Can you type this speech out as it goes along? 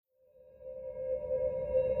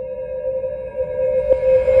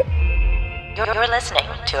You're listening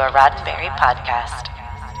to a Roddenberry podcast.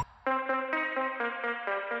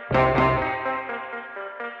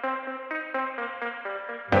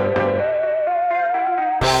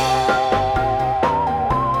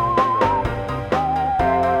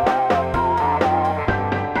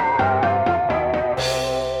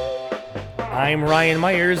 I'm Ryan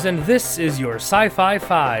Myers, and this is your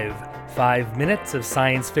SciFi5, 5 minutes of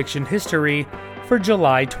science fiction history for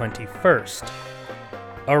July 21st.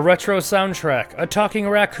 A retro soundtrack, a talking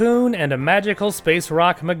raccoon, and a magical space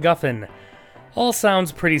rock MacGuffin. All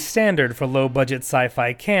sounds pretty standard for low-budget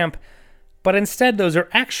sci-fi camp, but instead those are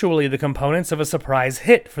actually the components of a surprise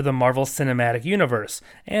hit for the Marvel Cinematic Universe,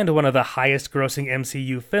 and one of the highest-grossing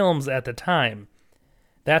MCU films at the time.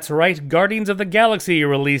 That's right, Guardians of the Galaxy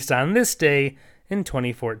released on this day in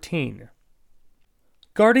 2014.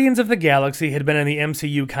 Guardians of the Galaxy had been in the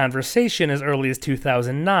MCU conversation as early as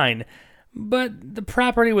 2009, but the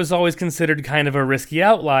property was always considered kind of a risky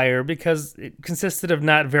outlier because it consisted of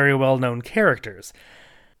not very well-known characters.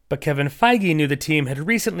 But Kevin Feige knew the team had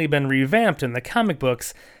recently been revamped in the comic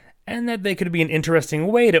books, and that they could be an interesting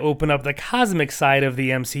way to open up the cosmic side of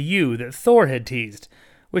the MCU that Thor had teased,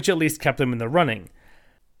 which at least kept them in the running.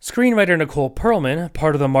 Screenwriter Nicole Perlman,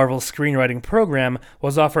 part of the Marvel screenwriting program,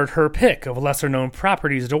 was offered her pick of lesser-known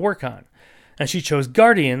properties to work on, and she chose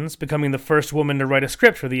Guardians, becoming the first woman to write a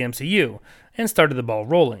script for the MCU, and started the ball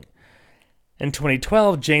rolling. In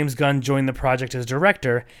 2012, James Gunn joined the project as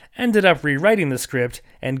director, ended up rewriting the script,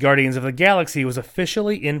 and Guardians of the Galaxy was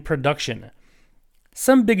officially in production.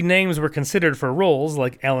 Some big names were considered for roles,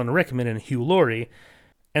 like Alan Rickman and Hugh Laurie,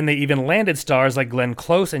 and they even landed stars like Glenn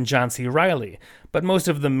Close and John C. Reilly, but most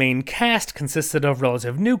of the main cast consisted of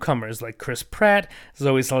relative newcomers like Chris Pratt,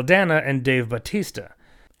 Zoe Saldana, and Dave Bautista.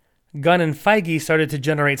 Gunn and Feige started to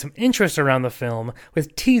generate some interest around the film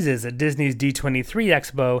with teases at Disney's D23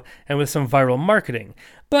 Expo and with some viral marketing,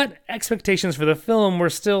 but expectations for the film were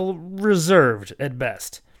still reserved at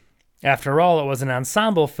best. After all, it was an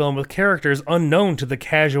ensemble film with characters unknown to the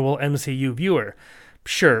casual MCU viewer.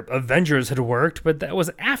 Sure, Avengers had worked, but that was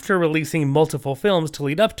after releasing multiple films to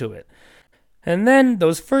lead up to it. And then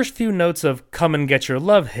those first few notes of "Come and Get Your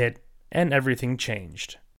Love" hit, and everything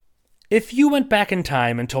changed. If you went back in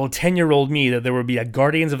time and told 10-year-old me that there would be a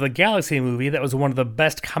Guardians of the Galaxy movie that was one of the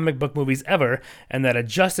best comic book movies ever, and that a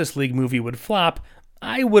Justice League movie would flop,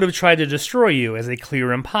 I would have tried to destroy you as a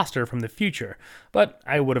clear imposter from the future, but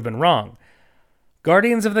I would have been wrong.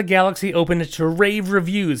 Guardians of the Galaxy opened to rave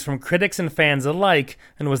reviews from critics and fans alike,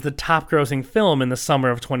 and was the top-grossing film in the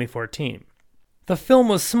summer of 2014. The film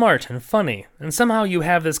was smart and funny, and somehow you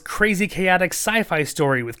have this crazy chaotic sci-fi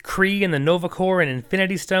story with Kree and the Nova Corps and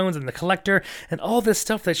Infinity Stones and the Collector and all this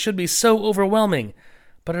stuff that should be so overwhelming,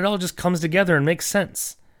 but it all just comes together and makes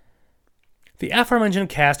sense. The aforementioned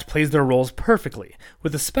cast plays their roles perfectly,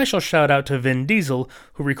 with a special shout-out to Vin Diesel,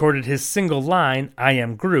 who recorded his single line, "I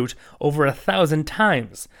am Groot," over 1,000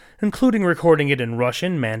 times, including recording it in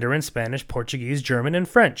Russian, Mandarin, Spanish, Portuguese, German, and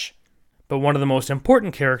French. But one of the most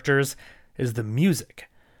important characters is the music.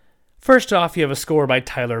 First off, you have a score by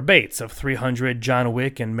Tyler Bates of 300, John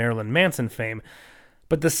Wick, and Marilyn Manson fame,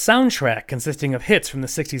 but the soundtrack, consisting of hits from the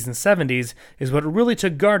 60s and 70s, is what really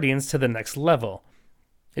took Guardians to the next level.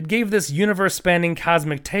 It gave this universe-spanning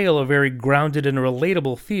cosmic tale a very grounded and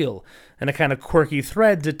relatable feel, and a kind of quirky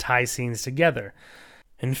thread to tie scenes together.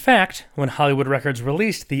 In fact, when Hollywood Records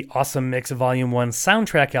released the Awesome Mix Volume 1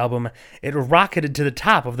 soundtrack album, it rocketed to the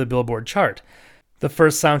top of the Billboard chart, the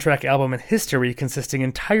first soundtrack album in history consisting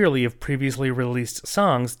entirely of previously released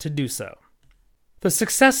songs to do so. The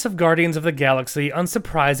success of Guardians of the Galaxy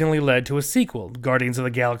unsurprisingly led to a sequel, Guardians of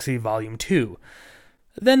the Galaxy Volume 2.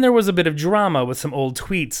 Then there was a bit of drama with some old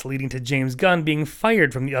tweets leading to James Gunn being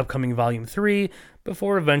fired from the upcoming Volume 3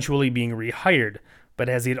 before eventually being rehired, but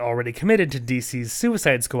as he had already committed to DC's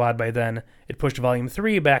Suicide Squad by then, it pushed Volume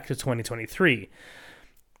 3 back to 2023.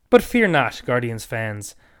 But fear not, Guardians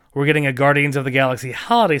fans. We're getting a Guardians of the Galaxy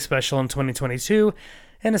holiday special in 2022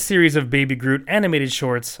 and a series of Baby Groot animated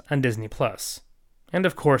shorts on Disney+. And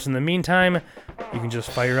of course, in the meantime, you can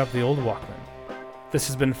just fire up the old Walkman. This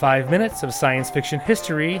has been 5 minutes of science fiction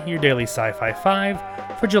history, your daily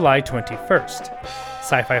SciFi5 for July 21st.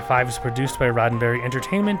 SciFi5 is produced by Roddenberry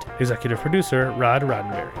Entertainment, executive producer Rod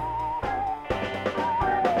Roddenberry.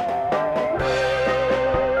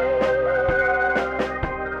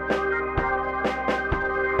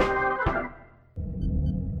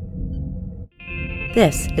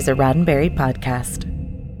 This is a Roddenberry podcast.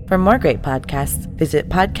 For more great podcasts, visit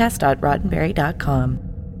podcast.roddenberry.com.